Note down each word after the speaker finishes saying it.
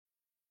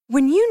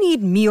When you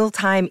need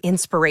mealtime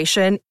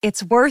inspiration,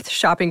 it's worth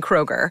shopping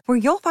Kroger, where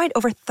you'll find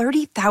over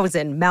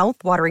 30,000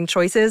 mouth-watering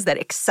choices that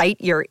excite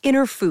your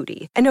inner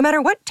foodie. And no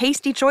matter what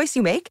tasty choice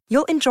you make,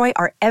 you'll enjoy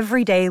our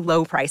everyday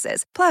low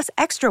prices, plus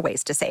extra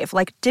ways to save,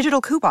 like digital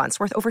coupons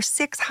worth over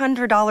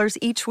 $600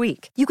 each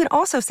week. You can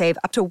also save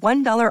up to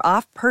 $1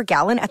 off per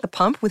gallon at the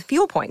pump with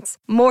fuel points.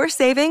 More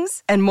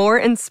savings and more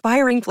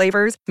inspiring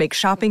flavors make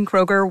shopping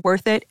Kroger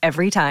worth it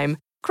every time.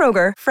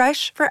 Kroger,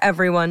 fresh for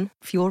everyone.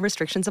 Fuel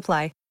restrictions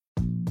apply.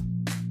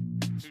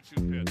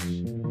 2-2 pitch.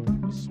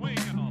 A swing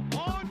and a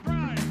long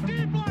drive.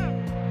 Deep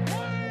left.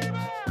 Way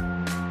back.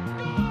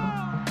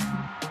 Gone.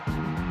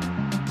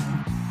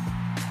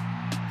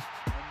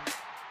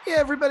 Hey,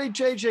 everybody.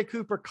 JJ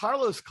Cooper,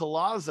 Carlos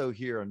Collazo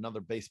here.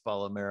 Another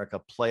Baseball America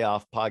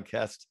playoff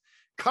podcast.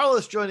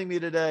 Carlos joining me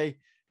today.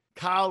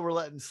 Kyle, we're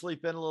letting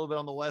sleep in a little bit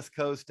on the West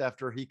Coast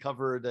after he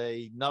covered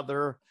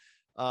another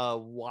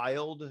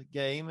wild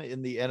game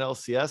in the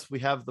NLCS. We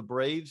have the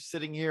Braves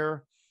sitting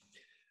here,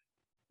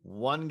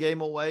 one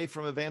game away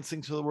from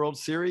advancing to the World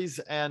Series,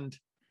 and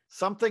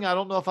something I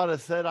don't know if I'd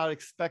have said I'd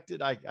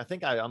expected. I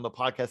think I on the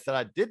podcast said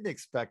I didn't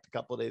expect a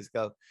couple of days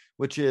ago,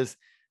 which is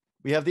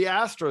we have the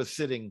Astros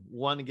sitting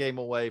one game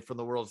away from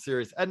the World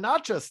Series. And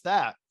not just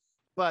that,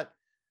 but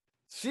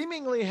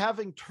seemingly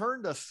having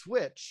turned a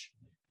switch,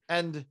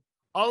 and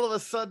all of a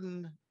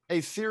sudden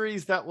a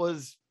series that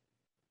was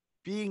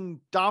being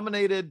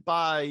dominated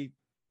by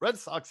Red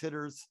Sox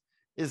hitters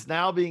is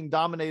now being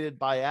dominated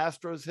by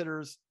Astros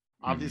hitters.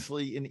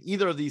 Obviously, in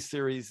either of these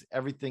series,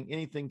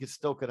 anything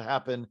could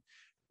happen.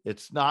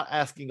 It's not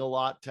asking a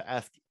lot to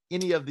ask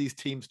any of these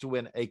teams to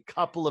win a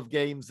couple of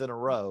games in a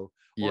row.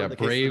 Or in the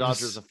case of the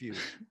Dodgers, a few.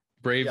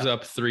 Braves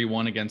up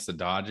 3-1 against the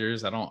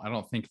Dodgers. I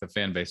don't think the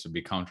fan base would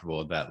be comfortable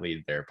with that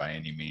lead there by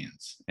any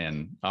means.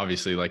 And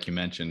obviously, like you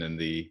mentioned in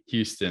the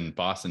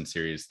Houston-Boston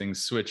series,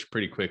 things switch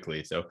pretty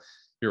quickly. So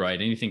you're right.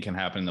 Anything can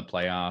happen in the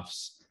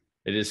playoffs.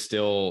 It is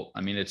still,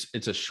 I mean,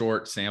 it's a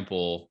short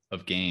sample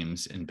of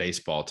games in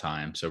baseball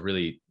time. So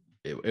really,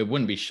 it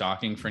wouldn't be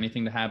shocking for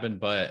anything to happen.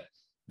 But at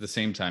the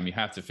same time, you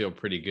have to feel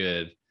pretty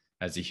good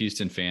as a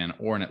Houston fan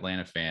or an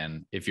Atlanta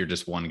fan if you're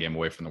just one game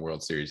away from the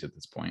World Series at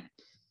this point.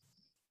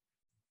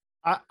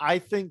 I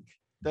think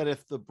that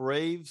if the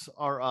Braves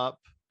are up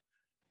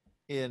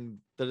in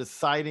the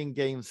deciding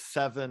game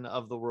 7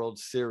 of the World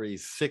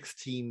Series,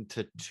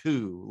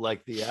 16-2,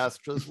 like the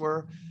Astros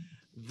were,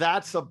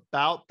 that's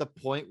about the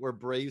point where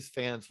Braves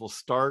fans will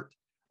start,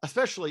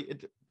 especially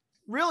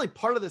really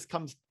part of this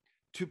comes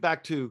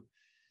back to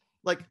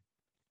like,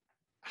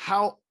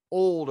 how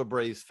old a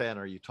Braves fan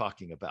are you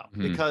talking about?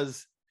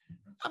 Because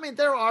I mean,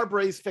 there are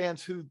Braves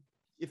fans who,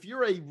 if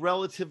you're a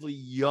relatively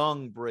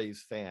young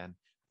Braves fan,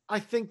 I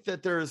think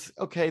that there's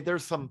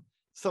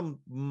some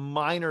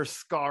minor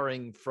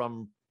scarring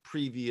from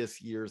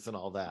previous years and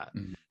all that.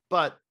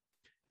 But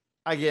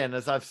again,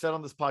 as I've said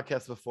on this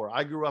podcast before,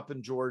 I grew up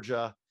in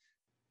Georgia.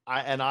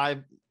 I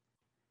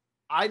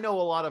know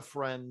a lot of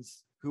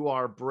friends who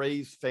are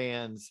Braves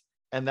fans,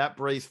 and that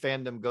Braves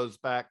fandom goes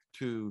back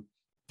to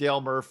Dale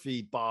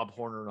Murphy, Bob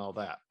Horner, and all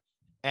that.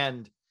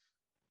 And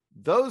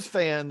those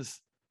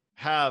fans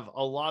have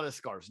a lot of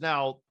scars.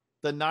 Now,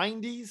 the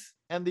 90s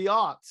and the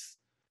aughts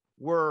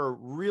were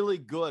really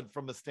good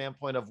from a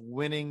standpoint of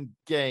winning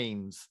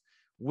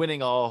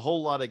a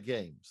whole lot of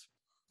games.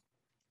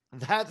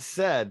 That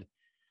said,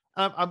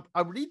 I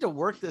need to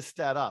work this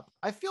stat up.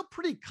 I feel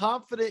pretty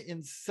confident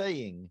in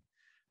saying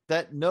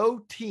that no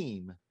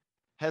team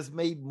has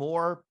made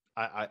more.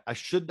 I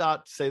should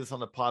not say this on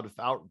the pod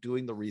without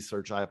doing the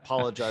research. I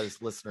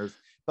apologize, listeners,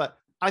 but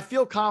I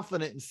feel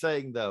confident in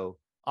saying, though,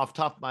 off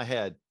the top of my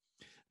head,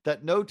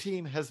 that no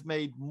team has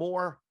made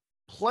more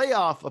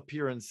playoff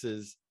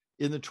appearances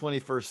in the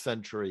 21st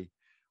century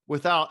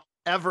without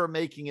ever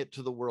making it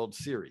to the World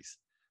Series.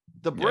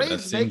 The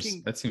Braves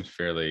that seems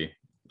fairly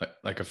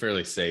like a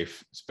fairly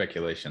safe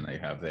speculation that you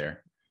have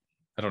there.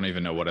 I don't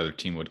even know what other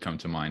team would come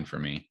to mind for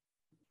me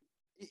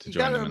to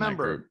join them in that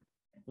group.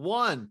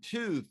 1,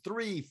 2,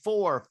 3,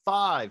 4,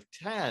 5,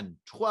 10,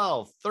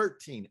 12,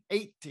 13,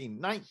 18,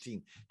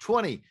 19,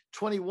 20,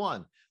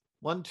 21.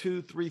 1,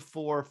 2, 3,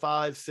 4,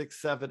 5,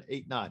 6, 7,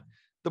 8, 9.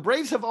 The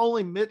Braves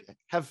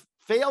have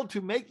failed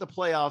to make the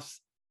playoffs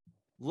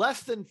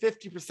less than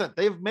 50%.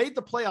 They've made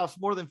the playoffs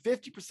more than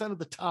 50% of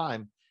the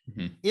time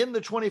in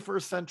the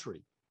 21st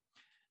century.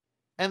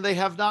 And they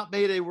have not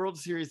made a World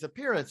Series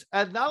appearance.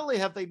 And not only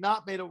have they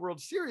not made a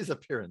World Series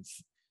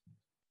appearance,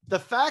 the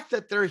fact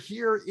that they're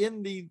here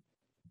in the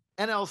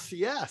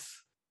NLCS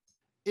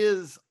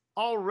is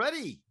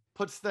already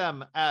puts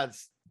them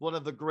as one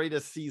of the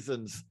greatest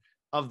seasons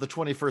of the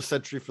 21st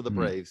century for the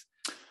Braves.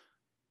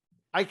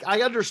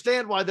 I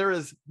understand why there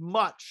is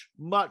much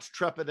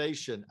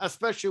trepidation,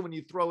 especially when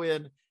you throw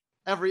in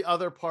every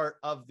other part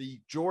of the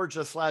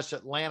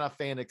Georgia/Atlanta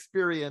fan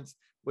experience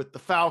with the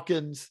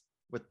Falcons,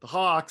 with the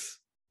Hawks,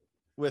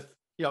 with,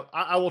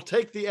 I will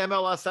take the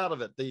MLS out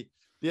of it. The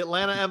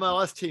Atlanta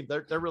MLS team,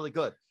 they're really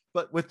good.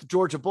 But with the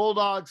Georgia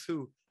Bulldogs,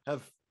 who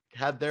have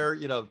had their,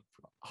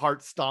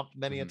 heart stomped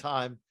many a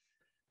time,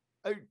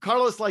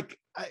 Carlos,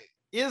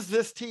 Is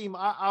this team,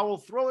 I will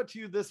throw it to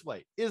you this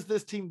way. Is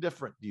this team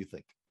different, do you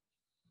think?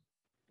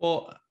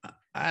 Well,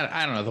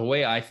 I don't know. The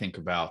way I think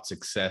about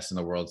success in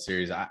the World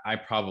Series, I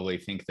probably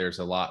think there's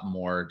a lot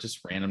more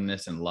just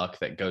randomness and luck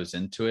that goes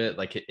into it.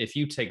 Like if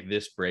you take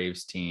this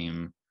Braves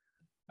team,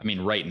 I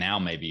mean, right now,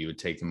 maybe you would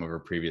take them over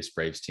previous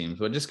Braves teams,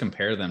 but just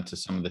compare them to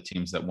some of the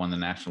teams that won the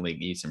National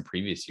League East in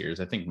previous years.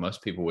 I think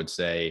most people would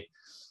say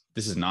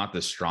this is not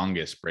the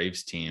strongest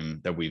Braves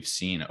team that we've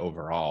seen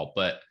overall,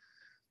 but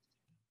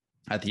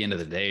at the end of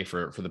the day,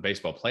 for the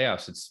baseball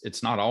playoffs,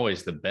 it's not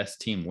always the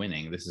best team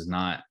winning. This is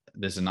not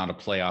a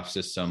playoff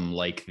system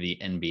like the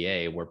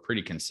NBA, where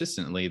pretty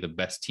consistently the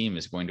best team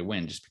is going to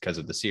win just because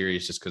of the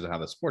series, just because of how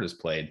the sport is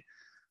played.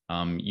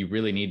 You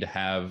really need to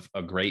have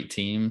a great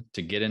team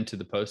to get into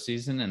the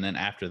postseason, and then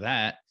after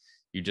that,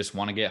 you just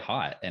want to get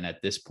hot. And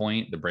at this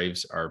point, the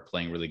Braves are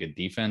playing really good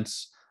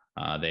defense.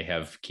 They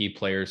have key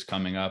players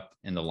coming up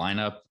in the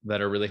lineup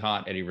that are really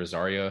hot. Eddie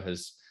Rosario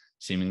has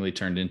seemingly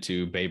turned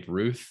into Babe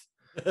Ruth.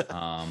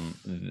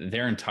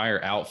 Their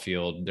entire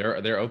outfield,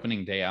 their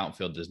opening day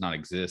outfield does not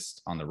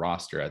exist on the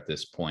roster at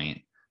this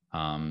point.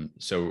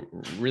 So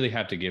really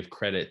have to give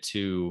credit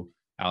to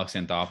Alex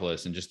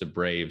Anthopoulos and just the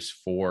Braves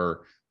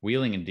for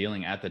wheeling and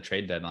dealing at the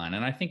trade deadline.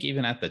 And I think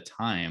even at the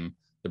time,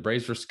 the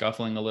Braves were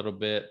scuffling a little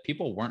bit.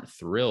 People weren't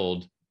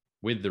thrilled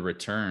with the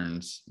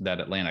returns that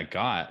Atlanta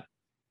got.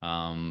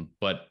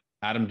 But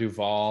Adam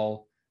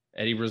Duvall,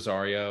 Eddie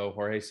Rosario,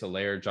 Jorge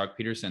Soler, Jock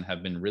Peterson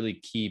have been really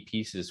key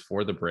pieces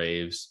for the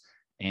Braves.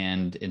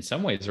 And in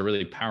some ways are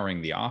really powering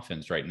the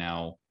offense right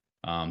now,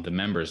 the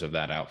members of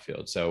that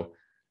outfield. So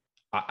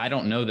I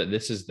don't know that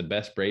this is the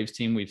best Braves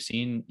team we've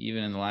seen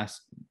even in the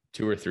last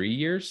 2 or 3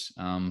 years,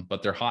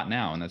 but they're hot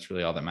now, and that's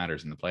really all that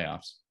matters in the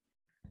playoffs.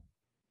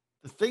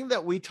 The thing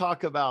that we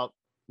talk about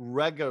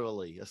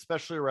regularly,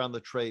 especially around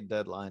the trade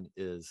deadline,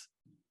 is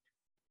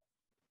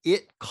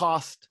it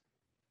cost,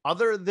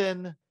 other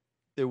than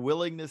the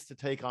willingness to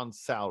take on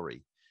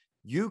salary,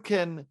 you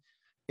can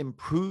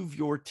improve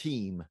your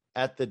team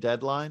at the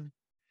deadline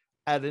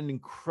at an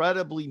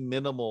incredibly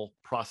minimal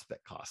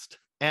prospect cost.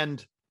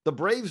 And the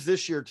Braves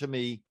this year, to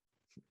me,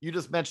 you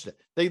just mentioned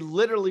it, they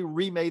literally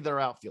remade their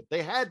outfield.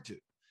 They had to.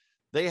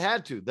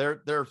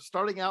 Their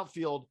starting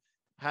outfield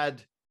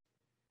had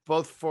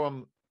both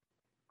from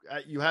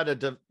you had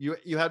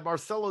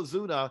Marcelo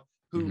Zuna,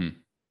 who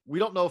we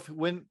don't know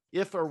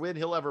if or when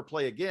he'll ever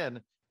play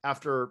again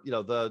after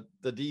the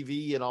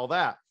DV and all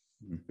that.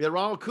 We had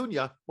Ronald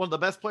Acuna, one of the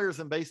best players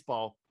in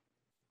baseball,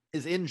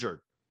 is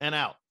injured and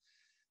out.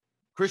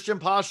 Christian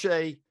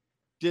Pache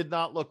did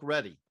not look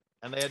ready,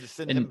 and they had to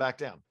send him back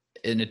down.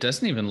 And it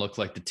doesn't even look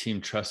like the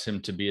team trusts him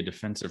to be a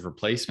defensive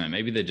replacement.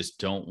 Maybe they just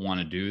don't want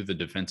to do the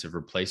defensive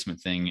replacement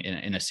thing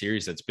in a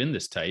series that's been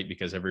this tight,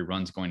 because every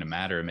run's going to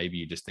matter. Maybe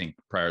you just think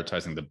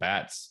prioritizing the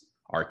bats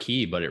are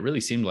key, but it really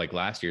seemed like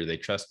last year they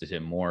trusted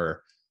him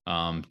more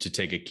to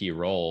take a key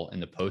role in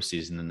the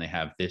postseason than they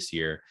have this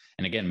year.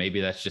 And again,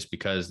 maybe that's just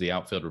because the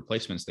outfield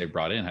replacements they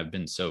brought in have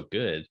been so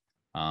good.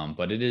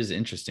 But it is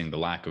interesting the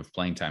lack of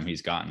playing time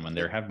he's gotten when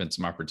there have been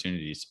some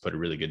opportunities to put a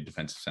really good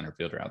defensive center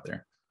fielder out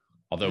there.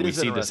 Although we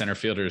see the center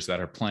fielders that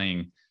are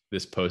playing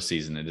this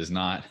postseason, it is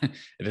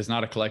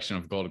not a collection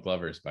of Gold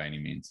Glovers by any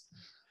means.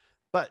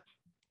 But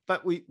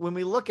when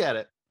we look at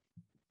it,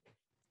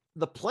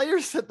 the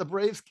players that the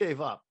Braves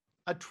gave up,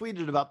 I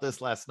tweeted about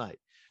this last night,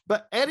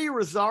 but Eddie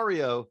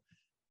Rosario,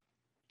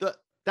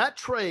 that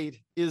trade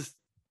is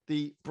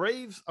the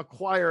Braves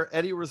acquire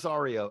Eddie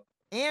Rosario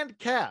and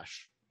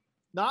cash.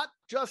 Not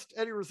just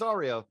Eddie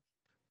Rosario.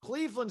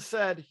 Cleveland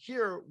said,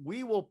 here,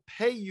 we will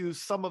pay you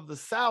some of the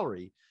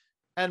salary.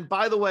 And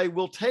by the way,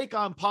 we'll take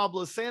on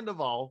Pablo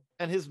Sandoval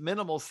and his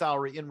minimal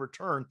salary in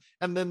return.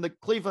 And then the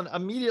Cleveland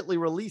immediately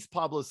released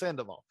Pablo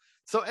Sandoval.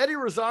 So Eddie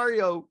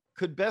Rosario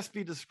could best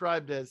be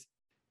described as,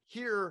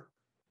 here,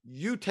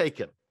 you take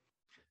him.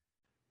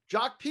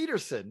 Jock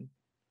Peterson,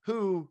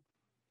 who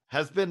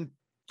has been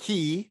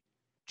key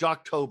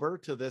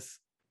Jocktober to this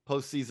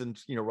postseason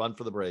run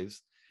for the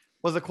Braves,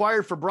 was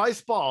acquired for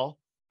Bryce Ball.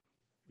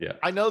 Yeah.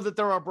 I know that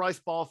there are Bryce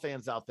Ball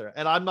fans out there,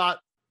 and I'm not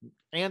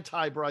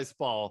anti-Bryce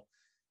Ball.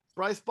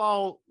 Bryce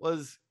Ball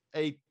was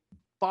a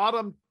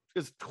bottom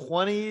his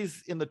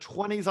 20s, in the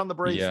 20s on the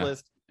Braves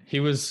list.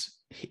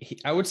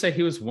 I would say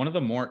he was one of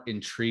the more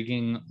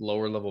intriguing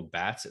lower level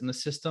bats in the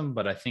system,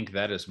 but I think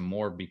that is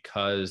more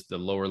because the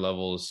lower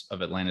levels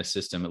of Atlanta's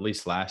system, at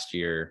least last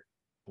year,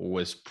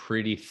 was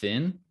pretty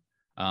thin.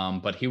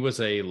 But he was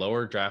a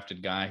lower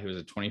drafted guy. He was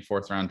a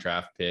 24th round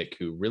draft pick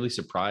who really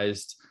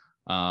surprised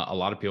a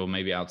lot of people,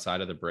 maybe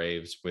outside of the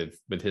Braves,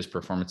 with his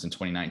performance in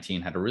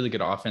 2019. Had a really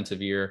good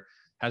offensive year,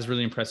 has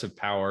really impressive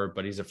power,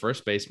 but he's a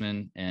first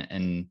baseman.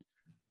 And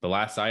the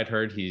last I had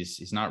heard,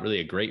 he's not really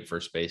a great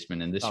first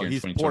baseman. And this year in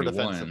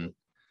 2021,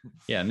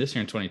 and this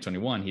year in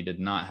 2021, he did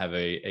not have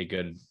a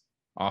good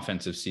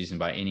offensive season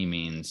by any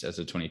means as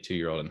a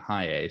 22-year-old in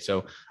high A.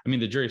 So, I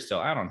mean, the jury's still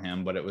out on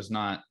him, but it was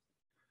not.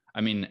 I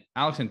mean,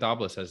 Alex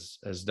Anthopoulos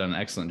has done an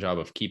excellent job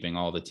of keeping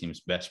all the team's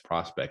best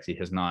prospects. He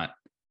has not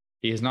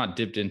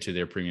dipped into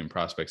their premium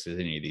prospects as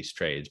any of these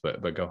trades,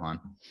 but go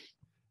on.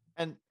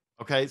 And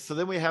Okay, so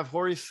then we have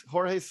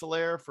Jorge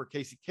Soler for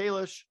Casey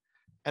Kalish,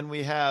 and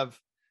we have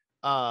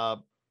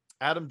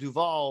Adam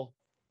Duvall,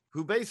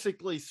 who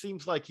basically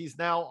seems like he's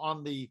now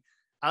on the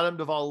Adam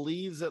Duvall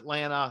leaves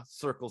Atlanta,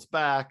 circles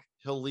back,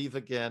 he'll leave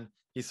again,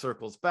 he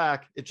circles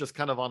back. It's just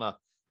kind of on a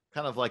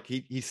kind of like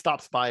he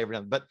stops by every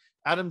now. But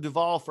Adam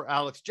Duvall for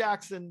Alex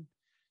Jackson.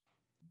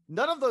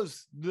 None of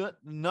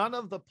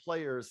the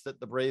players that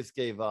the Braves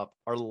gave up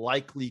are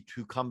likely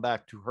to come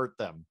back to hurt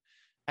them.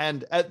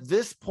 And at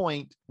this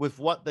point, with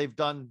what they've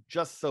done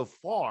just so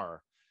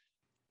far,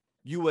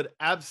 you would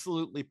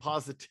absolutely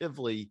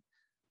positively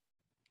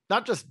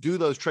not just do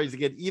those trades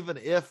again, even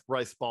if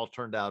Bryce Ball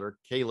turned out or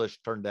Kalish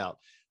turned out.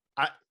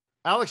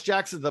 Alex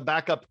Jackson's the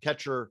backup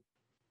catcher.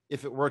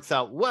 If it works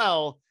out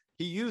well,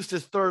 he used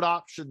his third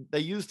option. They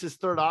used his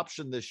third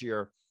option this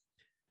year.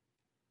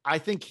 I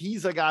think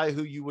he's a guy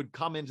who you would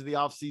come into the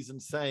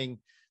offseason saying,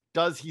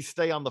 does he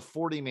stay on the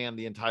 40-man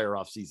the entire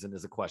offseason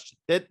is a question.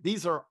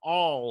 These are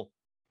all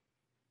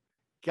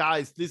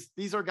guys.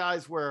 These are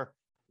guys where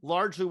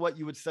largely what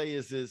you would say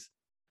is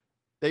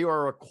they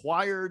are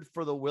acquired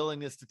for the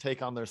willingness to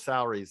take on their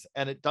salaries.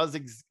 And it does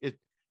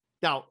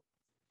now,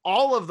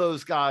 all of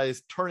those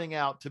guys turning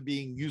out to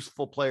being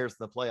useful players in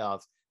the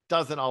playoffs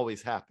doesn't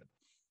always happen.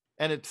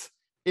 And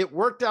it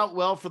worked out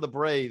well for the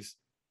Braves.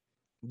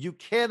 You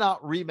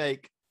cannot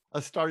remake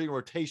a starting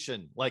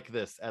rotation like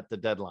this at the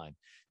deadline.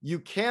 You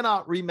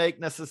cannot remake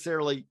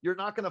necessarily. You're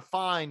not going to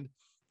find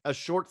a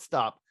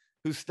shortstop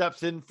who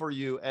steps in for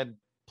you and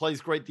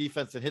plays great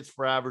defense and hits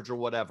for average or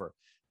whatever.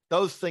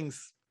 Those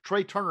things,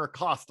 Trey Turner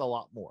cost a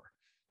lot more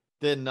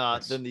than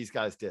these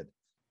guys did.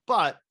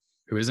 But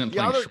who isn't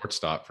playing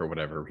shortstop for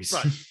whatever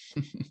reason.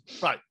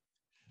 Right.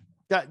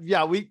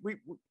 Yeah,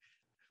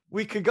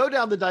 we could go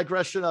down the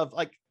digression of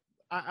like,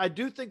 I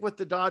do think with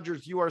the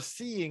Dodgers, you are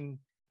seeing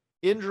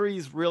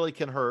injuries really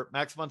can hurt.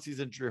 Max Muncy's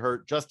injury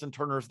hurt. Justin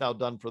Turner's now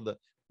done for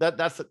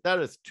that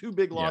is two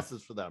big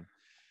losses for them.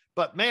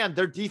 But man,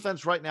 their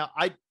defense right now,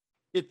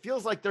 it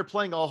feels like they're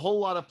playing a whole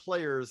lot of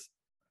players.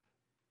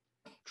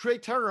 Trey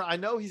Turner, I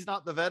know he's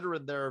not the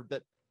veteran there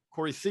that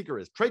Corey Seager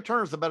is. Trey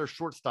Turner's a better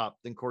shortstop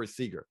than Corey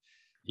Seager.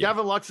 Yeah.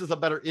 Gavin Lux is a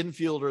better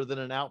infielder than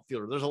an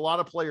outfielder. There's a lot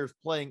of players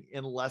playing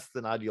in less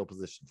than ideal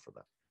positions for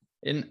them.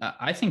 And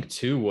I think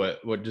too,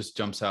 what just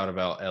jumps out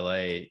about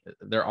LA,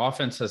 their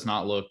offense has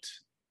not looked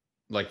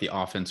like the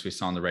offense we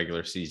saw in the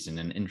regular season,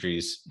 and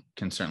injuries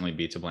can certainly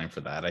be to blame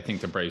for that. I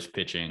think the Braves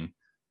pitching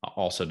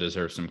also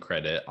deserves some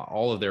credit.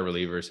 All of their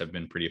relievers have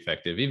been pretty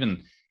effective.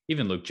 Even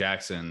Luke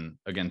Jackson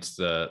against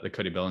the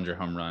Cody Bellinger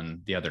home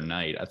run the other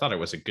night, I thought it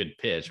was a good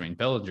pitch. I mean,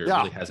 Bellinger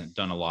really hasn't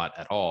done a lot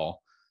at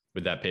all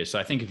with that pitch. So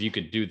I think if you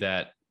could do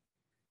that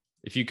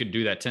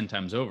 10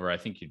 times over, I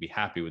think you'd be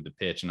happy with the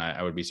pitch. And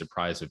I would be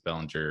surprised if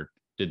Bellinger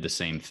did the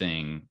same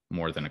thing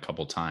more than a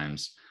couple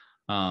times.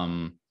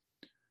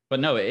 But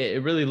no,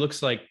 it really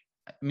looks like,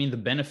 I mean, the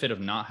benefit of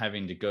not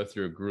having to go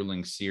through a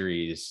grueling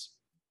series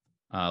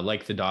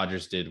like the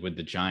Dodgers did with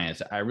the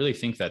Giants, I really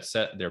think that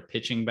set their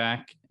pitching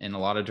back in a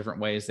lot of different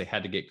ways. They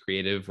had to get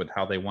creative with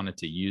how they wanted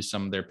to use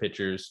some of their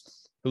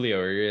pitchers. Julio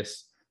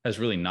Urias has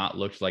really not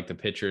looked like the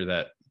pitcher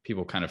that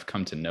people kind of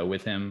come to know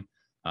with him.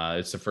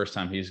 It's the first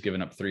time he's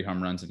given up 3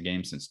 home runs in a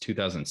game since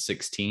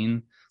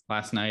 2016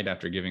 last night,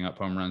 after giving up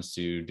home runs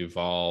to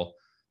Duvall,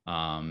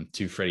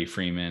 to Freddie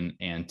Freeman,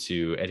 and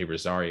to Eddie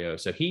Rosario.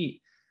 So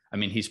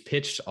he's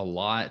pitched a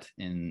lot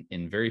in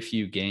very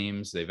few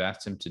games. They've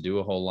asked him to do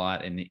a whole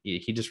lot, and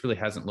he just really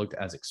hasn't looked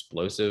as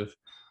explosive.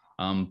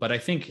 But I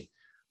think,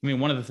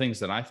 one of the things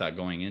that I thought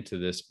going into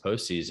this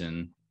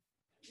postseason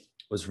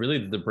was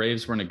really the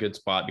Braves were in a good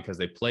spot because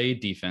they play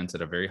defense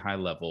at a very high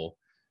level,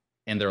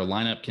 and their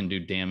lineup can do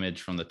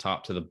damage from the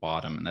top to the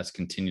bottom. And that's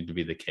continued to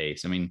be the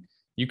case. I mean,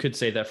 you could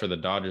say that for the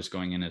Dodgers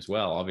going in as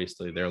well.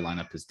 Obviously their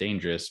lineup is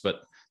dangerous,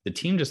 but the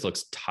team just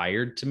looks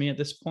tired to me at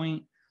this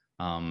point.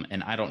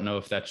 And I don't know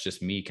if that's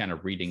just me kind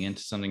of reading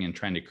into something and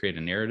trying to create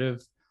a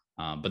narrative.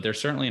 But they're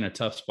certainly in a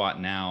tough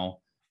spot now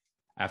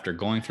after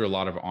going through a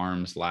lot of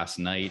arms last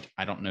night.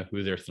 I don't know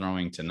who they're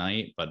throwing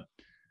tonight, but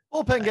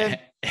bullpen game.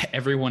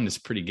 Everyone is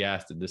pretty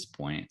gassed at this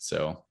point.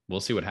 So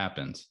we'll see what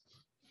happens.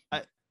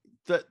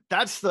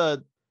 That's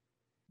the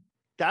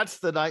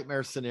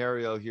nightmare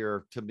scenario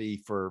here to me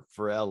for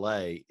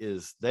LA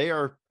is they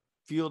are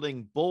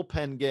fielding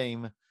bullpen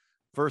game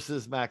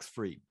versus Max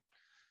Fried.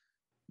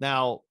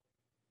 Now,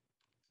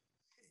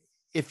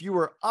 if you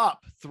were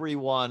up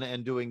 3-1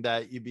 and doing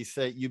that, you'd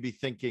be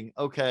thinking,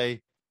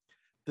 okay,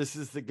 this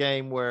is the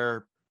game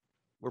where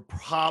we're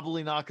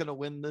probably not going to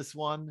win this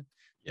one,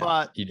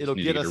 but it'll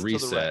get us to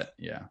the red.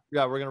 Yeah,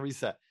 we're going to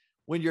reset.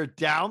 When you're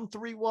down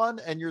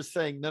 3-1 and you're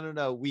saying,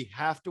 no, we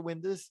have to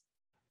win this.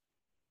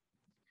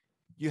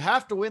 You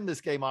have to win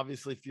this game,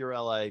 obviously, if you're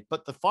LA.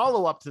 But the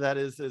follow-up to that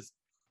is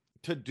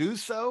to do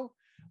so,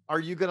 are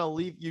you going to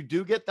leave? You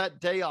do get that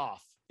day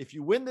off. If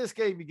you win this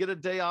game, you get a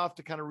day off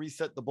to kind of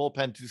reset the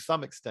bullpen to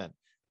some extent.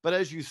 But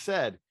as you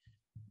said,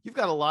 you've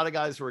got a lot of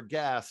guys who are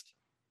gassed.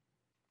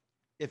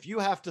 If you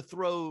have to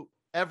throw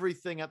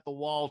everything at the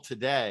wall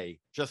today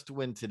just to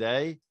win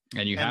today.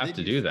 And you have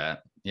to do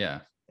that. Yeah.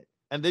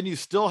 and then you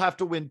still have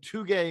to win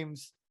 2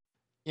 games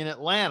in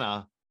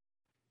Atlanta,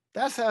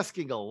 that's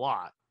asking a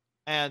lot.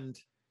 And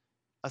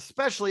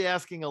especially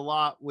asking a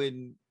lot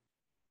when,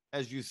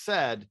 as you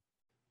said,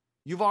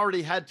 you've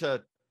already had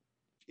to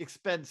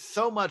expend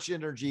so much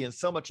energy and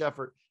so much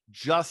effort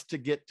just to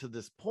get to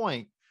this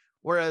point.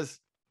 Whereas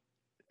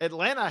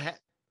Atlanta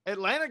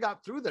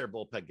got through their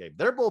bullpen game.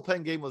 Their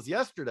bullpen game was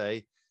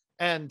yesterday,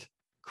 and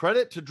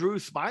credit to Drew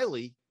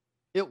Smyly,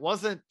 it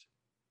wasn't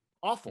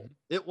awful.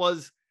 It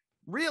was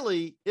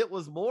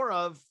more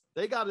of,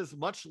 they got as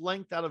much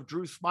length out of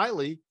Drew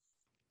Smyly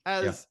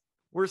as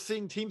we're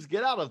seeing teams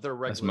get out of their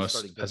regular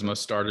starting pitching. As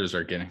most starters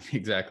are getting.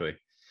 Exactly.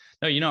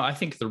 No, I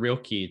think the real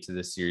key to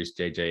this series,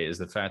 JJ, is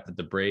the fact that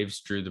the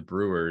Braves drew the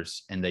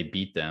Brewers and they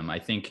beat them. I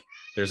think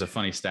there's a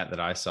funny stat that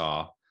I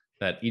saw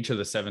that each of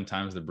the 7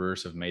 times the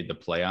Brewers have made the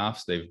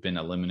playoffs, they've been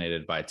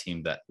eliminated by a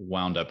team that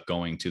wound up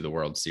going to the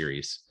World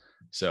Series.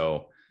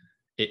 So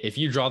if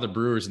you draw the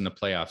Brewers in the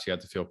playoffs, you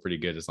have to feel pretty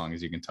good as long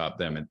as you can top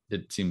them.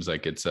 It seems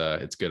like it's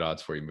good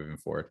odds for you moving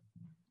forward.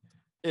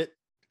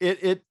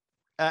 And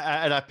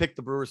I picked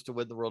the Brewers to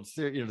win the World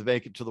Series, to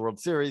make it to the World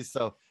Series.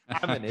 So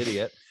I'm an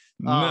idiot.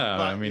 No,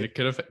 I mean, it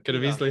could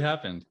have easily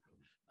happened.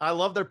 I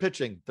love their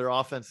pitching. Their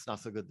offense, not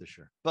so good this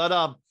year.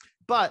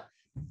 But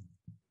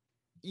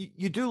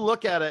you do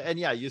look at it, and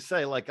you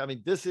say, like, I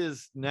mean, this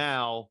is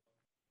now,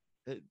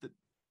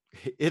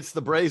 it's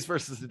the Braves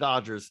versus the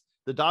Dodgers.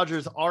 The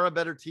Dodgers are a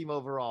better team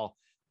overall.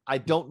 I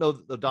don't know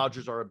that the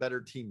Dodgers are a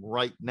better team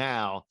right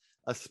now,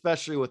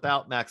 especially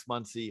without Max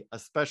Muncy,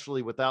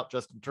 especially without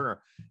Justin Turner.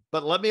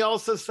 But let me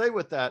also say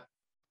with that,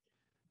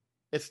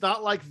 it's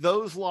not like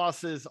those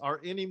losses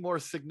are any more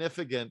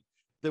significant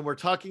than we're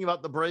talking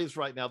about the Braves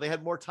right now. They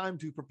had more time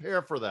to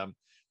prepare for them,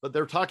 but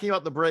they're talking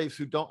about the Braves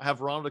who don't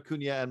have Ronald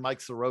Acuna and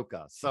Mike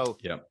Soroka. So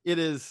It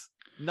is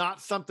not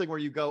something where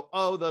you go,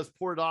 oh, those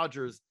poor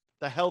Dodgers.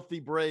 The healthy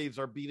Braves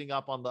are beating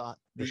up on the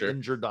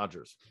injured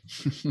Dodgers. I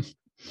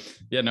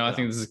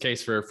think this is the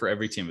case for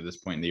every team at this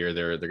point in the year.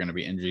 There are going to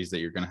be injuries that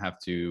you're going to have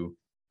to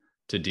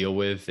deal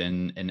with,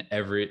 and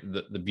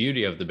the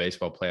beauty of the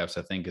baseball playoffs,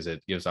 I think, is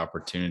it gives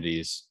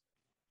opportunities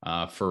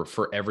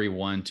for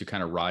everyone to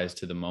kind of rise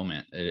to the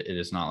moment. It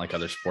is not like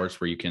other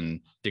sports where you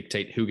can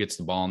dictate who gets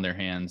the ball in their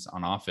hands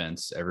on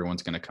offense.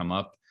 Everyone's going to come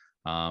up,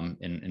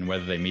 and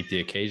whether they meet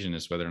the occasion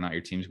is whether or not your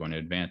team's going to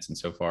advance. And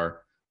so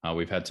far,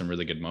 we've had some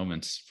really good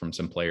moments from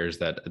some players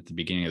that at the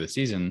beginning of the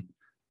season,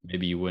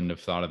 maybe you wouldn't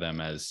have thought of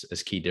them as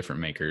key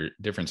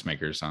difference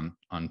makers on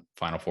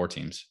Final Four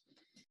teams.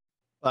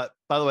 But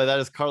by the way, that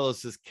is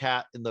Carlos's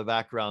cat in the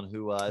background,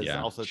 who is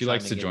also she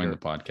likes to join the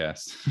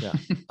podcast.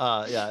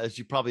 As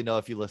you probably know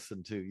if you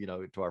listen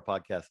to to our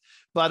podcast.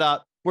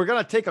 But we're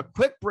going to take a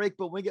quick break,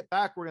 but when we get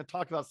back, we're going to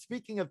talk about,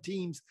 speaking of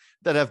teams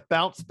that have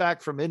bounced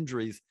back from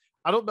injuries.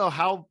 I don't know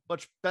how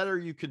much better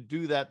you could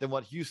do that than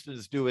what Houston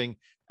is doing,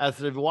 as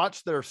they've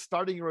watched their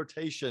starting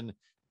rotation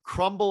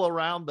crumble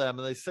around them,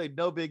 and they say,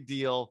 no big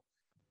deal.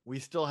 We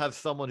still have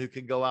someone who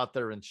can go out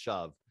there and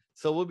shove.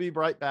 So we'll be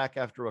right back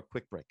after a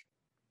quick break.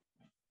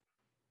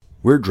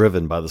 We're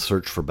driven by the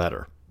search for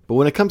better. But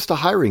when it comes to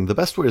hiring, the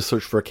best way to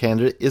search for a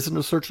candidate isn't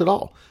to search at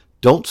all.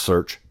 Don't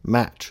search,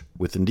 match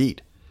with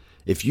Indeed.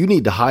 If you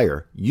need to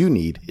hire, you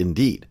need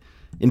Indeed.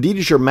 Indeed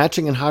is your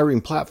matching and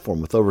hiring platform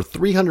with over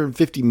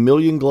 350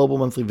 million global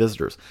monthly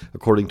visitors,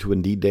 according to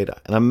Indeed data,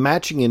 and a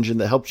matching engine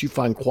that helps you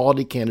find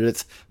quality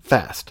candidates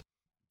fast.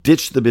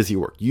 Ditch the busy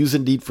work. Use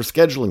Indeed for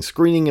scheduling,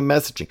 screening, and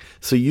messaging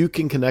so you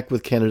can connect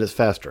with candidates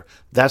faster.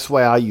 That's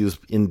why I use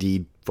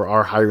Indeed for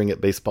our hiring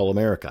at Baseball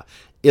America.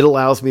 It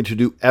allows me to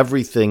do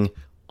everything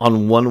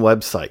on one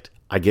website.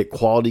 I get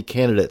quality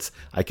candidates.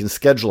 I can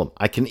schedule them.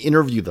 I can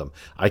interview them.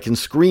 I can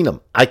screen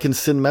them. I can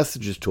send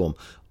messages to them,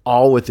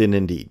 all within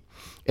Indeed.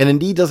 And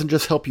Indeed doesn't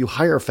just help you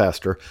hire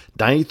faster.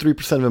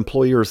 93% of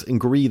employers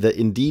agree that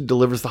Indeed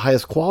delivers the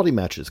highest quality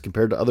matches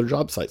compared to other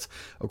job sites,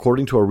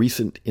 according to a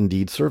recent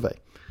Indeed survey.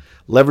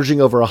 Leveraging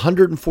over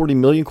 140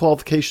 million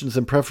qualifications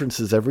and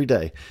preferences every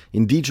day,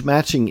 Indeed's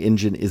matching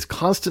engine is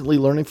constantly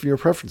learning from your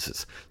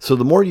preferences. So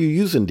the more you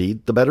use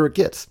Indeed, the better it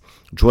gets.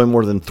 Join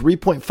more than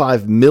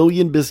 3.5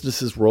 million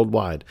businesses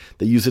worldwide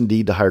that use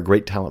Indeed to hire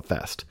great talent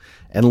fast.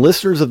 And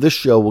listeners of this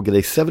show will get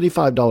a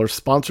 $75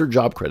 sponsored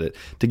job credit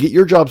to get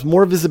your jobs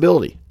more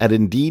visibility at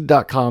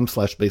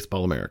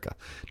Indeed.com/BaseballAmerica.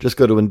 Just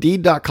go to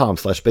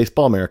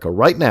Indeed.com/BaseballAmerica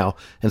right now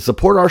and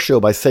support our show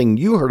by saying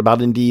you heard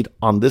about Indeed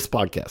on this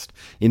podcast.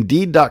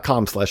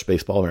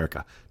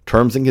 Indeed.com/BaseballAmerica.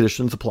 Terms and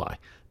conditions apply.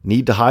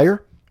 Need to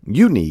hire?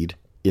 You need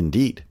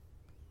Indeed.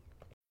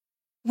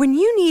 When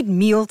you need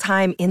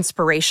mealtime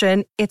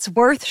inspiration, it's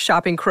worth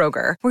shopping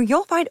Kroger, where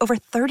you'll find over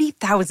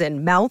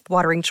 30,000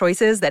 mouth-watering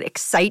choices that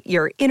excite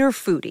your inner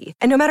foodie.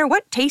 And no matter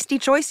what tasty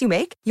choice you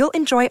make, you'll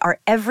enjoy our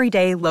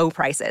everyday low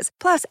prices,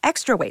 plus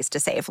extra ways to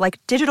save,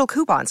 like digital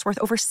coupons worth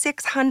over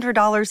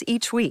 $600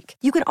 each week.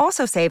 You can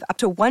also save up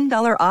to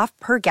 $1 off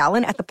per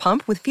gallon at the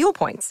pump with fuel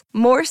points.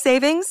 More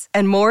savings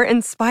and more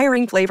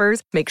inspiring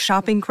flavors make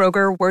shopping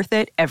Kroger worth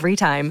it every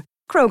time.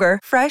 Kroger,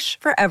 fresh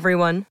for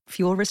everyone.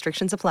 Fuel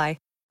restrictions apply.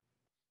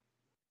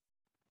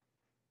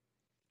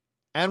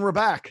 And we're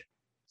back.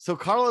 So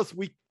Carlos,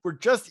 we're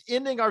just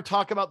ending our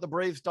talk about the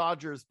Braves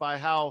Dodgers by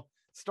how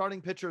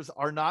starting pitchers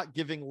are not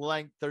giving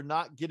length. They're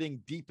not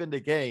getting deep into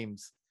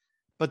games,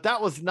 but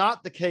that was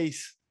not the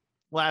case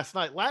last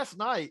night. Last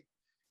night,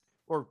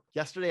 or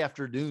yesterday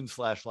afternoon /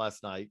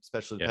 last night,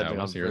 especially depending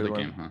on the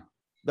early game, huh?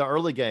 The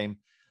early game,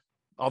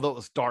 although it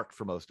was dark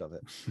for most of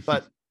it,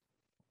 but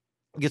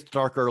it gets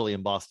dark early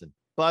in Boston.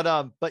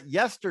 But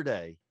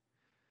yesterday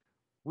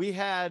we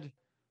had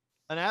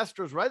an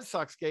Astros Red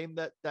Sox game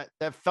that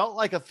felt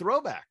like a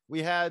throwback.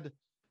 We had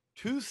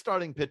two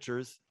starting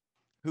pitchers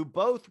who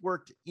both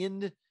worked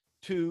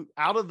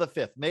out of the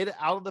fifth, made it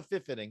out of the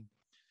fifth inning.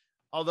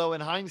 Although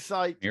in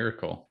hindsight,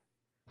 miracle.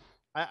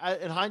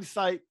 In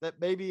hindsight, that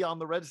maybe on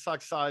the Red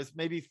Sox side,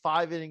 maybe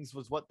 5 innings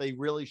was what they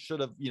really should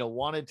have,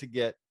 wanted to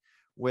get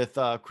with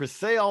Chris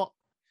Sale.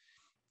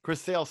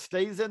 Chris Sale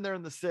stays in there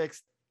in the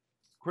 6th.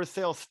 Chris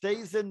Sale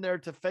stays in there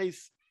to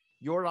face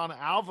Yordan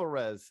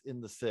Alvarez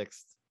in the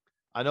 6th.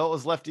 I know it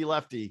was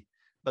lefty,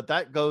 but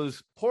that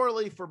goes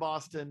poorly for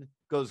Boston,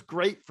 goes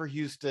great for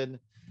Houston.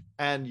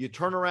 And you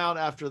turn around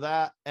after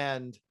that,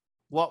 and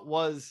what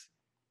was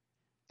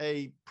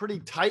a pretty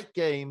tight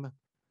game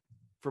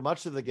for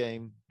much of the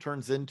game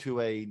turns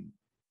into a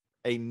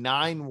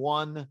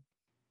 9-1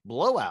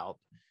 blowout.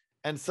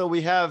 And so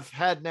we have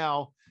had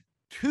now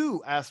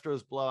 2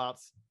 Astros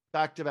blowouts,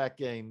 back-to-back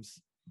games.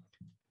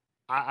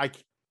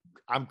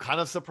 I'm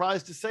kind of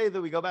surprised to say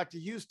that we go back to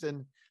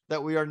Houston,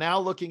 that we are now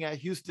looking at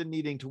Houston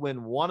needing to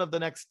win one of the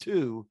next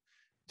 2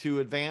 to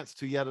advance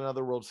to yet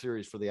another World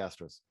Series for the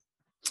Astros.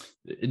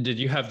 Did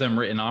you have them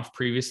written off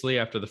previously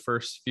after the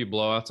first few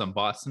blowouts on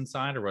Boston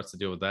side, or what's the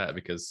deal with that?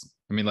 Because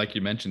I mean, like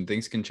you mentioned,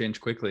 things can change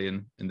quickly,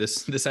 and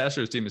this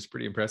Astros team is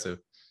pretty impressive.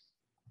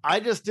 I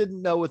just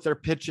didn't know with their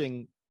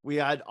pitching. They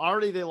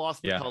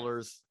lost the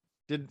colors.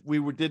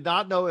 Did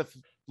not know if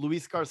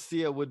Luis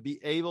Garcia would be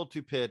able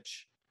to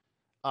pitch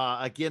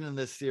again in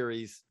this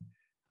series.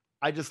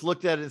 I just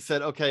looked at it and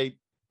said, okay,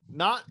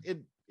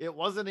 it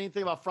wasn't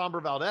anything about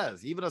Framber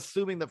Valdez, even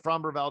assuming that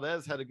Framber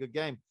Valdez had a good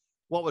game.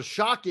 What was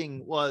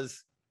shocking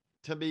was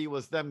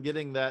them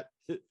getting the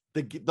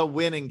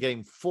win in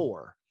game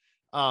 4,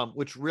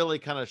 which really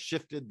kind of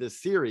shifted this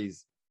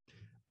series.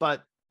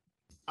 But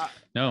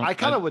go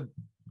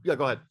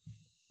ahead.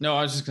 No,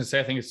 I was just going to say,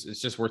 I think it's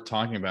just worth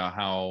talking about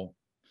how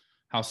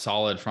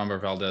solid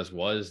Framber Valdez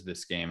was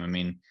this game. I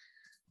mean,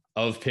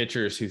 of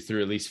pitchers who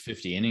threw at least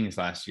 50 innings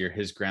last year,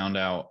 his ground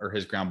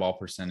ball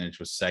percentage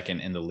was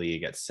second in the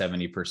league at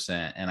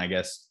 70%. And I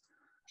guess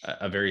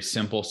a very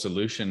simple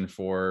solution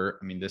for,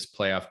 this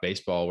playoff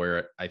baseball,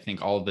 where I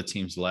think all of the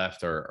teams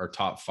left are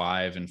top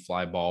 5 in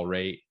fly ball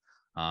rate.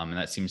 And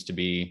that seems to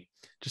be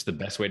just the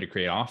best way to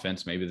create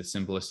offense. Maybe the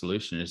simplest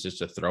solution is just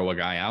to throw a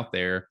guy out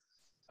there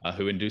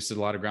who induces a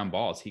lot of ground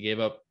balls. He gave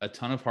up a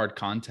ton of hard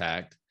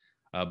contact,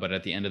 but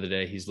at the end of the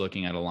day, he's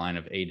looking at a line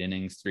of 8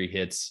 innings, 3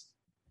 hits,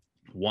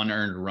 1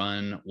 earned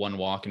run, 1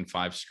 walk, and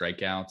 5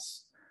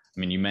 strikeouts. I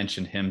mean, you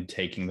mentioned him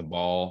taking the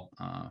ball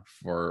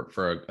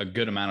for a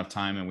good amount of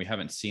time, and we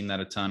haven't seen that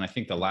a ton. I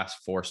think the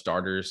last 4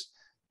 starters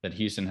that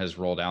Houston has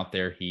rolled out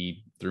there,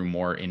 he threw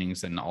more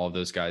innings than all of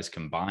those guys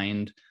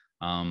combined.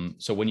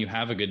 So when you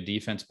have a good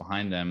defense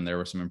behind them, there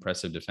were some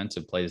impressive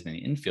defensive plays in the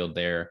infield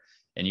there,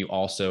 and you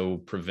also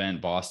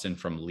prevent Boston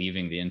from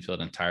leaving the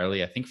infield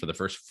entirely. I think for the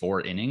first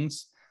 4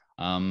 innings,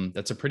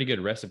 that's a pretty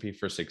good recipe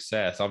for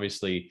success.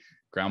 Obviously,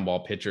 ground ball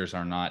pitchers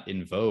are not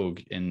in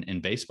vogue in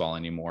baseball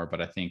anymore,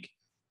 but I think,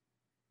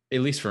 at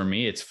least for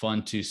me, it's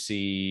fun to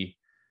see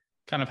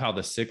kind of how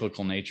the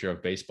cyclical nature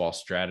of baseball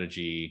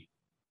strategy,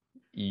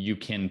 you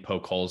can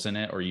poke holes in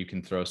it, or you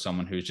can throw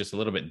someone who's just a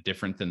little bit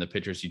different than the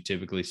pitchers you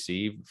typically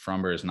see.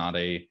 Framber is not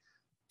a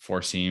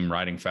 4-seam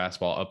riding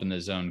fastball up in the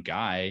zone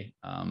guy.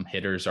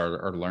 Hitters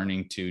are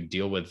learning to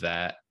deal with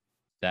that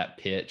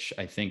pitch,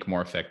 I think,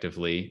 more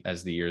effectively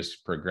as the years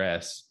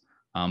progress.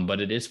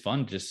 But it is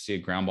fun just to see a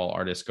ground ball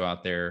artist go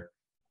out there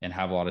and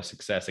have a lot of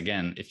success.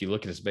 Again, if you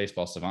look at his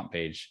Baseball Savant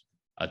page,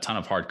 a ton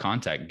of hard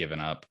contact given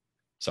up.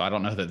 So I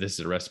don't know that this is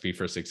a recipe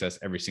for success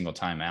every single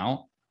time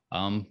out.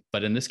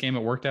 But in this game,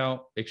 it worked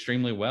out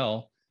extremely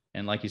well.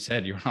 And like you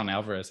said, Yordan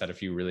Alvarez had a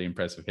few really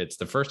impressive hits.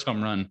 The first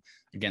home run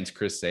against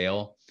Chris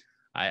Sale,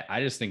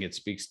 I just think it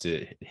speaks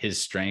to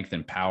his strength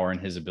and power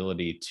and his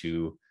ability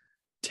to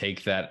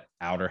take that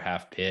outer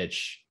half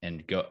pitch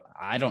and go.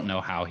 I don't know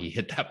how he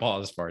hit that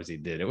ball as far as he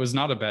did. It was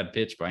not a bad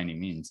pitch by any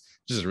means,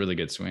 just a really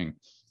good swing.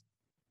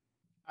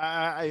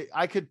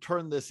 I could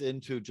turn this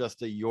into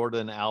just a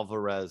Yordan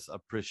Alvarez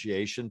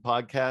appreciation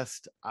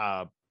podcast.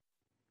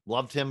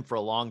 Loved him for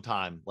a long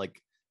time. Like,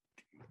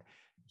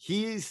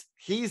 he's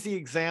the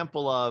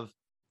example of,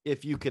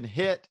 if you can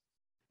hit,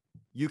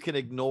 you can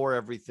ignore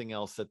everything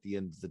else at the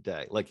end of the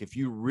day. Like, if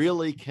you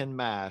really can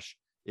mash,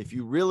 if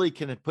you really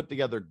can put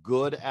together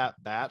good at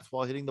bats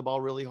while hitting the ball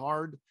really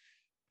hard.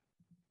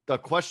 The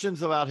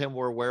questions about him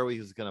were where he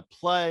was going to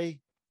play.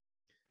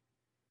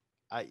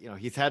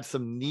 He's had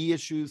some knee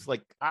issues.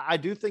 Like, I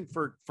do think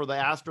for the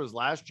Astros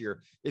last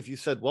year, if you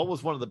said what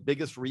was one of the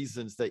biggest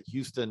reasons that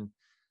Houston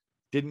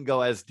didn't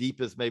go as deep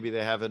as maybe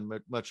they have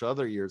in much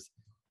other years,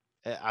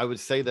 I would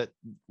say that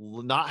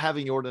not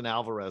having Jordan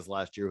Alvarez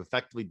last year, who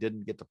effectively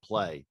didn't get to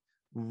play,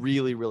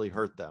 really, really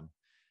hurt them.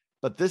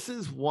 But this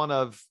is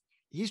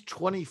he's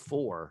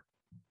 24,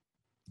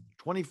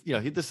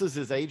 this is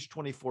his age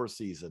 24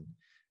 season.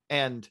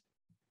 And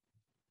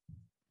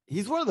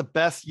he's one of the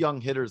best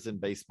young hitters in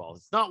baseball.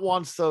 It's not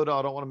Juan Soto.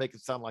 I don't want to make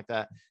it sound like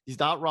that. He's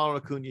not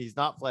Ronald Acuna. He's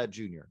not Vlad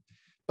Jr.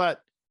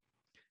 But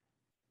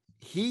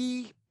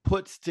he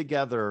puts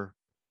together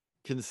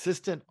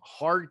consistent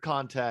hard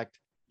contact.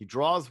 He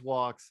draws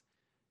walks.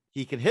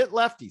 He can hit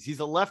lefties. He's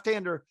a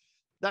left-hander.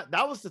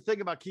 That was the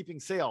thing about keeping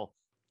Sale.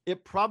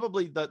 It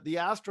probably the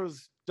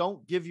Astros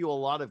don't give you a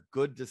lot of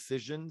good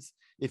decisions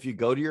if you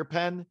go to your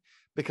pen,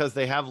 because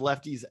they have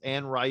lefties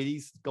and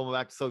righties going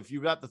back. So if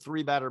you got the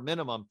 3-batter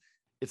minimum,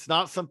 it's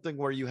not something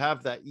where you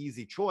have that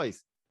easy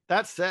choice.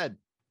 That said,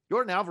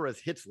 Jordan Alvarez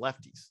hits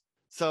lefties.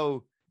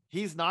 So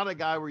he's not a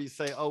guy where you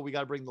say, oh, we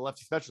got to bring the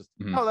lefty specialist.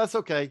 Mm-hmm. No, that's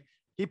okay.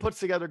 He puts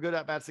together good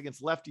at-bats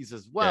against lefties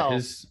as well.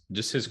 Yeah,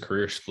 his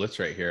career splits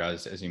right here,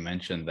 as you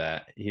mentioned,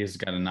 that he's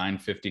got a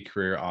 950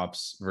 career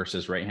ops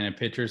versus right-handed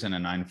pitchers and a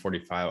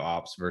 945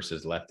 ops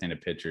versus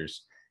left-handed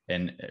pitchers.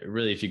 And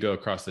really, if you go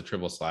across the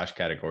triple slash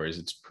categories,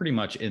 it's pretty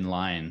much in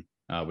line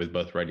with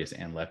both righties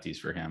and lefties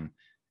for him.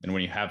 And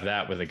when you have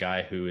that with a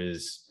guy who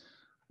is,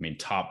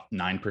 top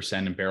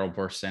 9% in barrel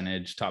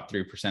percentage, top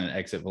 3% in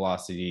exit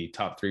velocity,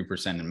 top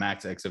 3% in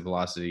max exit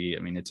velocity,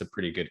 it's a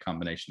pretty good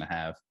combination to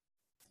have.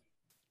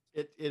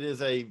 It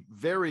is a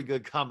very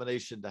good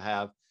combination to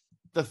have.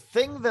 The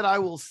thing that I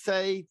will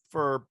say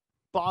for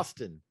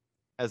Boston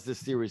as this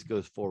series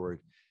goes forward,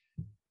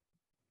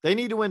 they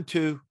need to win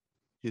 2.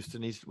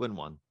 Houston needs to win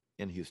 1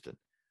 in Houston.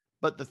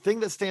 But the thing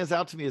that stands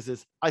out to me is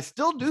this: I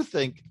still do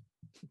think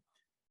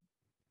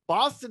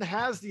Boston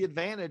has the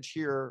advantage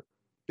here,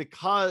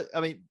 because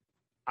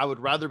I would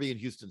rather be in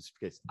Houston's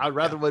case. I'd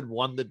rather win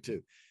 1 than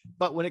 2.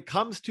 But when it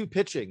comes to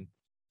pitching,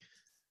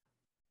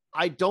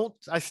 I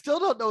still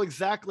don't know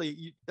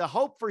exactly. The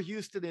hope for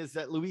Houston is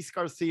that Luis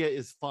Garcia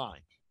is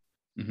fine,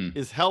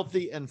 is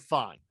healthy and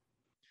fine.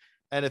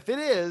 And if it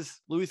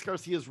is, Luis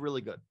Garcia is really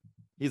good.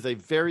 He's a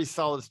very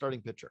solid starting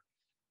pitcher.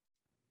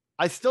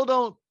 I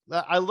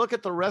look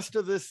at the rest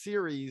of this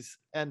series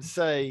and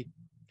say,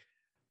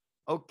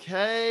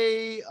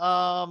 okay,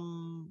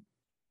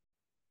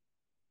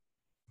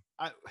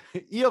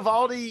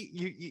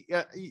 Eovaldi,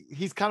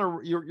 he's kind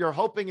of, you're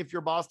hoping if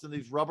you're Boston,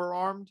 he's rubber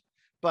armed,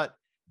 but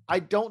I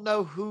don't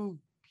know who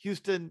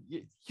Houston's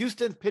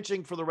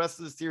pitching for the rest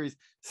of the series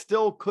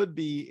still could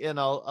be in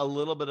a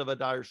little bit of a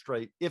dire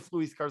strait if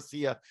Luis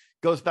Garcia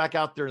goes back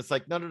out there and it's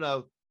like,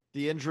 no,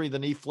 the injury, the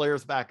knee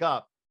flares back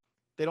up.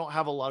 They don't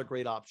have a lot of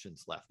great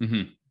options left.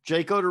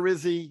 Jake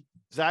Odorizzi,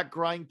 Zach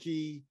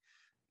Greinke,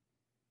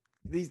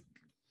 these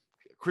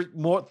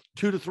more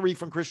 2 to 3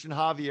 from Christian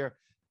Javier.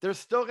 They're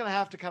still going to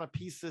have to kind of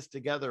piece this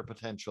together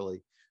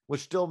potentially,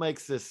 which still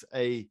makes this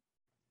a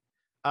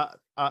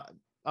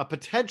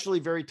potentially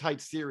very tight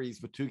series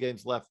with 2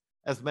 games left,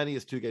 as many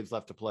as 2 games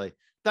left to play.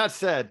 That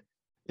said,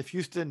 if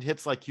Houston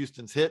hits like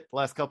Houston's hit the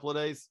last couple of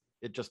days,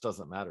 it just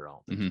doesn't matter. I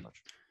don't think as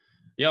much.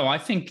 Yeah, well, I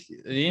think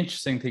the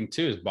interesting thing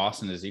too is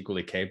Boston is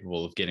equally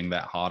capable of getting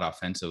that hot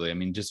offensively.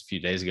 Just a few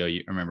days ago,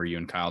 you remember you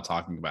and Kyle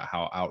talking about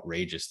how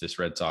outrageous this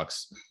Red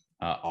Sox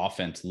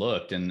offense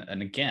looked. And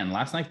again,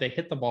 last night they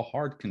hit the ball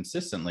hard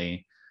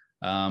consistently.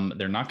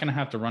 They're not going to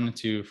have to run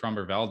into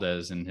Framber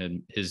Valdez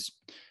and his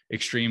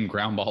extreme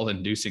ground ball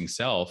inducing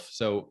self.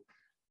 So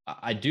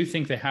I do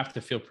think they have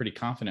to feel pretty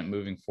confident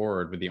moving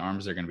forward with the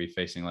arms they're going to be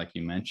facing, like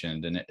you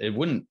mentioned. And it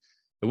wouldn't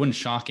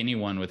shock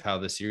anyone with how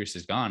the series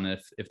has gone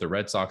if the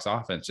Red Sox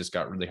offense just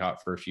got really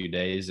hot for a few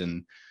days.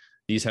 And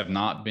these have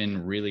not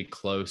been really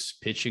close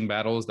pitching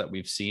battles that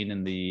we've seen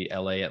in the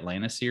LA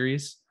Atlanta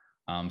series.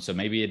 So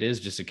maybe it is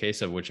just a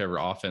case of whichever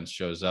offense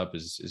shows up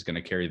is going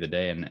to carry the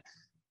day. And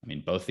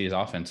both these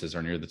offenses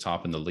are near the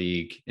top in the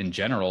league in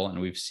general.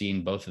 And we've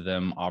seen both of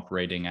them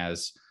operating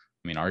as,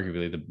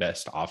 arguably the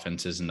best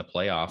offenses in the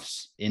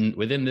playoffs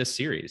within this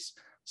series.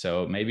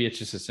 So maybe it's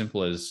just as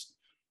simple as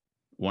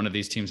one of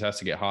these teams has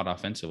to get hot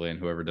offensively, and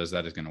whoever does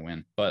that is going to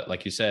win. But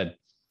like you said,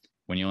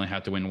 when you only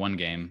have to win 1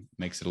 game,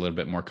 makes it a little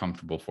bit more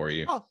comfortable for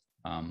you.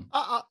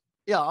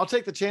 Yeah, I'll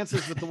take the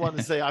chances with the one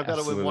to say I've got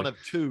to win 1 of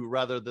 2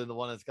 rather than the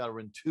one that's got to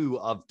win 2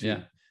 of 2.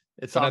 Yeah.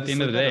 It's but at the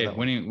end of the day,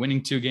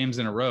 winning 2 games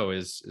in a row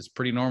is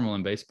pretty normal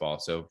in baseball.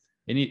 So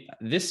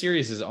this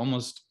series is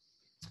almost,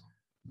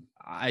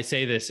 I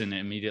say this and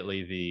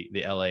immediately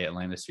the LA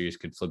Atlanta series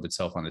could flip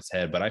itself on its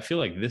head, but I feel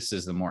like this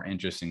is the more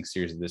interesting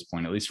series at this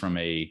point, at least from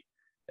a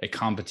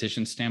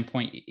competition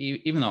standpoint,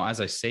 even though, as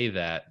I say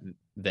that,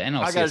 the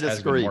NLCS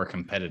has been more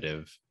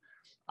competitive.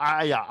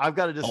 I've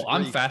got to disagree.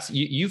 I'm fast.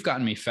 You've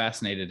gotten me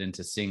fascinated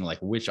into seeing like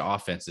which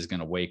offense is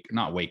going to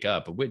not wake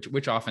up, but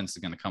which offense is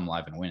going to come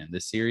live and win in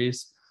this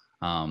series.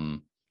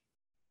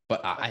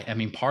 But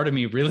part of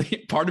me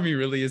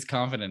really is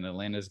confident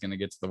Atlanta is going to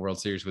get to the World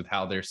Series with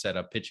how they're set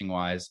up pitching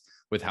wise,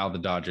 with how the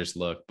Dodgers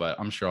look. But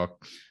I'm sure I'll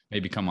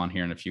maybe come on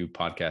here in a few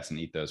podcasts and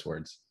eat those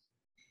words.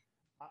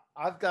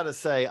 I've got to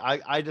say,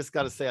 I just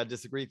got to say, I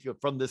disagree with you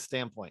from this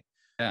standpoint.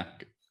 Yeah.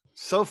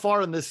 so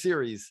far in this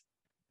series,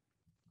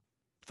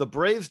 the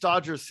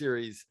Braves-Dodgers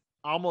series,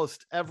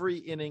 almost every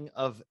inning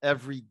of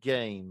every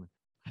game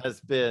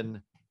has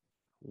been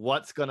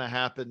what's going to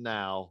happen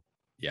now.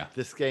 Yeah.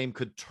 This game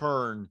could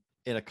turn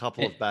in a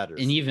couple of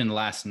batters. And even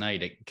last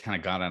night, it kind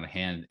of got out of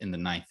hand in the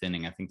 9th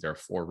inning. I think there are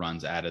 4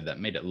 runs added that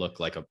made it look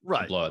like a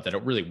blowout that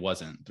it really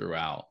wasn't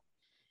throughout.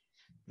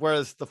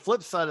 Whereas the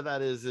flip side of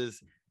that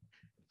is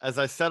as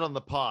I said on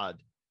the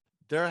pod,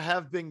 there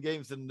have been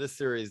games in this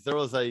series. There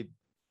was a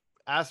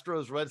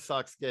Astros Red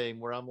Sox game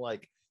where I'm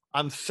like,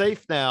 I'm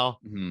safe now.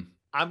 Mm-hmm.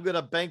 I'm going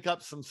to bank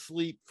up some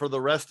sleep for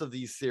the rest of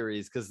these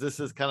series because this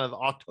is kind of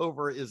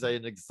October is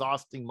an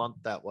exhausting month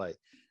that way.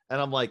 And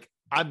I'm like,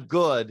 I'm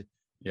good.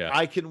 Yeah.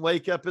 I can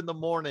wake up in the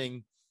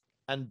morning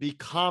and be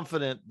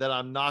confident that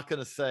I'm not going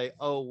to say,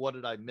 oh, what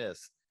did I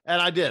miss?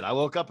 And I did. I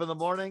woke up in the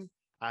morning.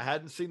 I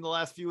hadn't seen the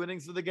last few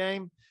innings of the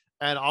game.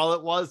 And all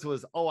it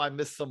was, oh, I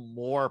missed some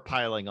more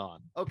piling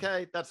on.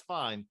 Okay, that's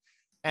fine.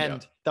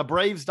 And the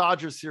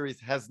Braves-Dodgers series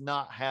has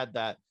not had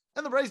that.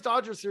 And the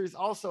Braves-Dodgers series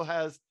also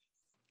has,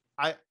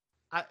 I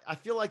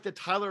feel like that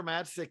Tyler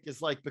Matzik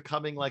is like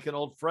becoming like an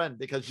old friend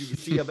because you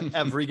see him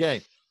every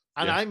game.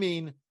 And I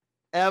mean,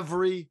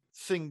 every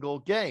single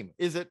game.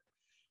 Is it?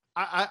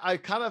 I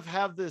kind of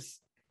have this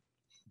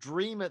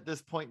dream at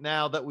this point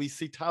now that we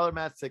see Tyler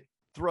Matzik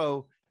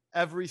throw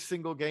every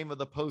single game of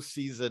the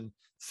postseason,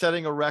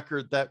 setting a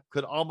record that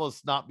could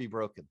almost not be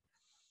broken.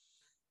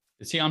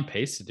 Is he on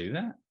pace to do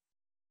that?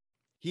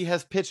 He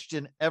has pitched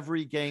in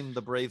every game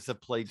the Braves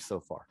have played so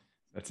far.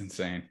 That's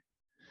insane.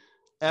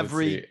 I'm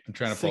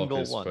trying to pull up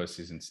his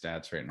postseason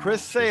stats right now.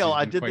 Chris Sale,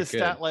 I did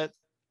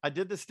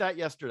the stat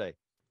yesterday.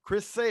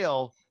 Chris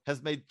Sale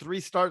has made 3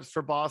 starts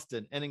for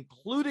Boston, and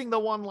including the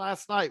one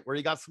last night where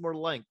he got some more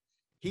length,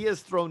 he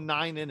has thrown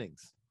 9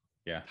 innings.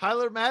 Yeah.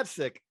 Tyler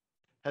Matzik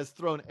has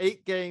thrown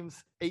 8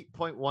 games,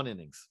 8.1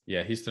 innings.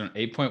 Yeah, he's thrown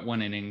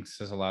 8.1 innings,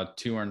 has allowed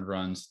 2 earned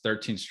runs,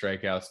 13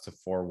 strikeouts to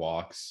 4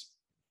 walks,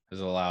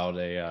 has allowed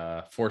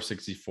a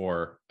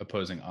 464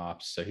 opposing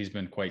ops. So he's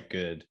been quite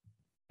good.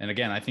 And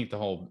again, I think the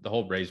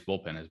whole Braves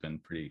bullpen has been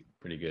pretty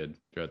good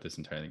throughout this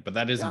entire thing. But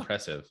that is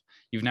impressive.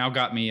 You've now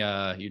got me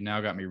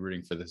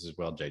rooting for this as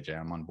well, JJ.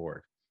 I'm on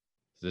board.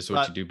 This is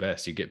what you do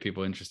best. You get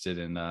people interested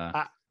in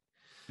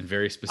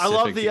very specific. I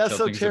love the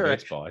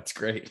esoteric baseball. It's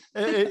great.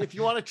 If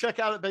you want to check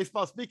out at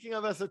baseball, speaking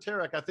of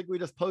esoteric, I think we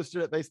just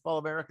posted at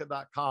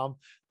baseballamerica.com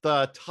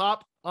the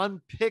top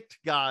unpicked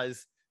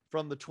guys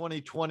from the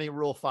 2020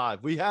 Rule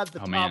 5. We had the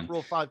top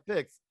Rule 5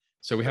 picks.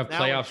 So we have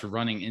playoffs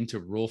running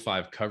into Rule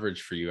 5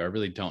 coverage for you. I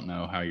really don't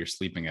know how you're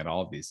sleeping at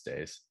all these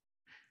days.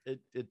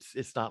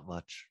 It's not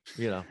much,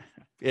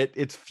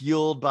 it's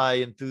fueled by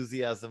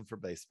enthusiasm for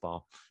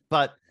baseball,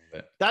 but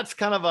that's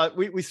kind of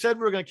we said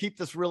we were going to keep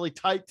this really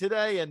tight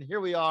today. And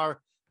here we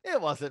are. It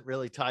wasn't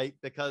really tight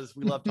because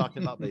we love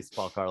talking about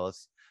baseball,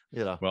 Carlos,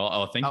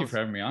 Well, thank you for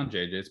having me on,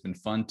 JJ. It's been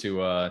fun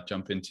to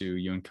jump into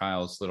you and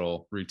Kyle's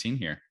little routine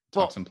here.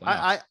 Talk some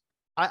playoffs.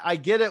 I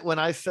get it when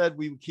I said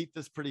we would keep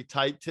this pretty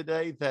tight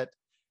today, that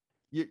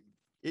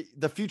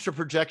the future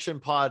projection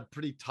pod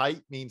pretty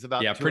tight means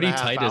about pretty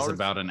tight hours. Is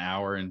about an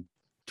hour and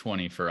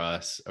 20 for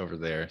us over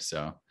there.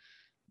 So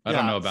I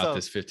don't know about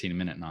this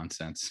 15-minute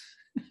nonsense.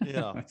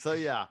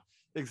 So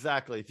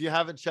exactly. If you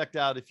haven't checked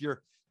out,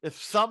 if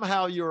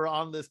somehow you're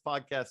on this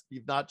podcast,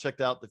 you've not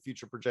checked out the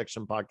future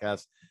projection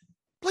podcast,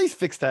 please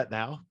fix that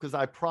now. Because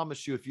I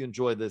promise you, if you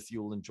enjoy this,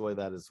 you'll enjoy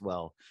that as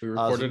well. We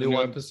recorded a new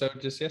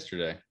episode just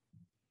yesterday.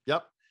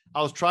 Yep.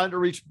 I was trying to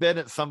reach Ben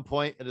at some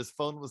point and his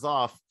phone was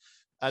off,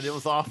 and it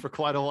was off for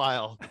quite a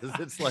while.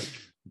 It's like,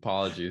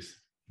 apologies.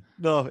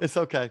 No, it's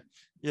okay.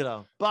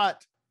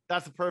 But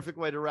that's a perfect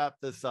way to wrap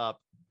this up.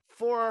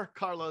 For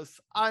Carlos,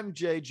 I'm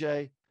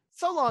JJ.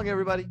 So long,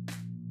 everybody.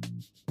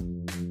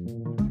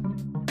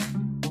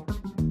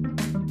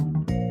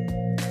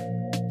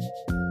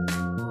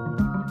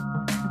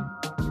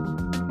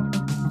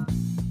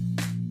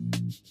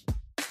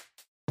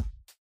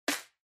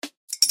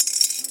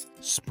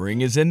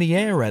 Spring is in the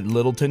air at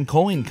Littleton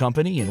Coin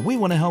Company, and we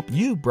want to help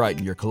you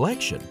brighten your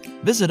collection.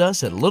 Visit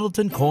us at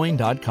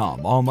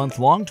littletoncoin.com all month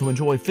long to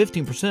enjoy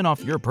 15%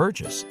 off your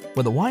purchase.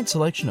 With a wide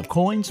selection of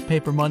coins,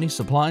 paper money,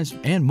 supplies,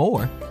 and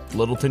more,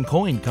 Littleton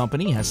Coin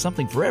Company has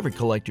something for every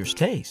collector's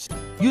taste.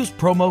 Use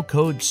promo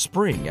code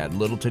SPRING at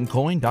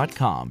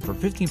littletoncoin.com for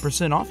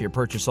 15% off your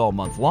purchase all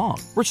month long.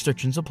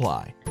 Restrictions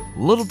apply.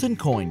 Littleton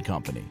Coin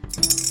Company.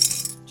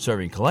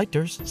 Serving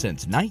collectors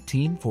since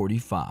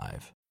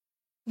 1945.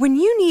 When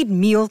you need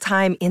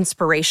mealtime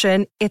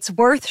inspiration, it's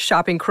worth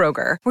shopping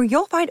Kroger, where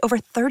you'll find over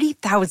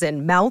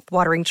 30,000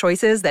 mouth-watering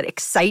choices that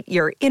excite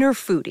your inner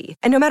foodie.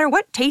 And no matter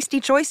what tasty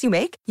choice you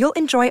make, you'll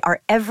enjoy our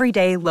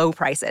everyday low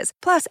prices,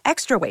 plus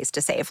extra ways to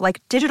save,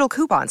 like digital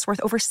coupons worth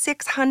over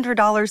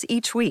 $600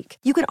 each week.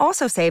 You can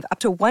also save up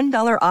to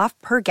 $1 off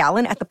per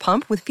gallon at the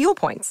pump with fuel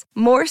points.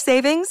 More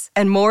savings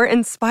and more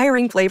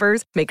inspiring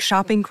flavors make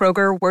shopping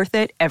Kroger worth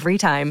it every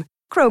time.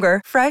 Kroger,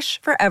 fresh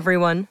for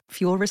everyone.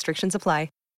 Fuel restrictions apply.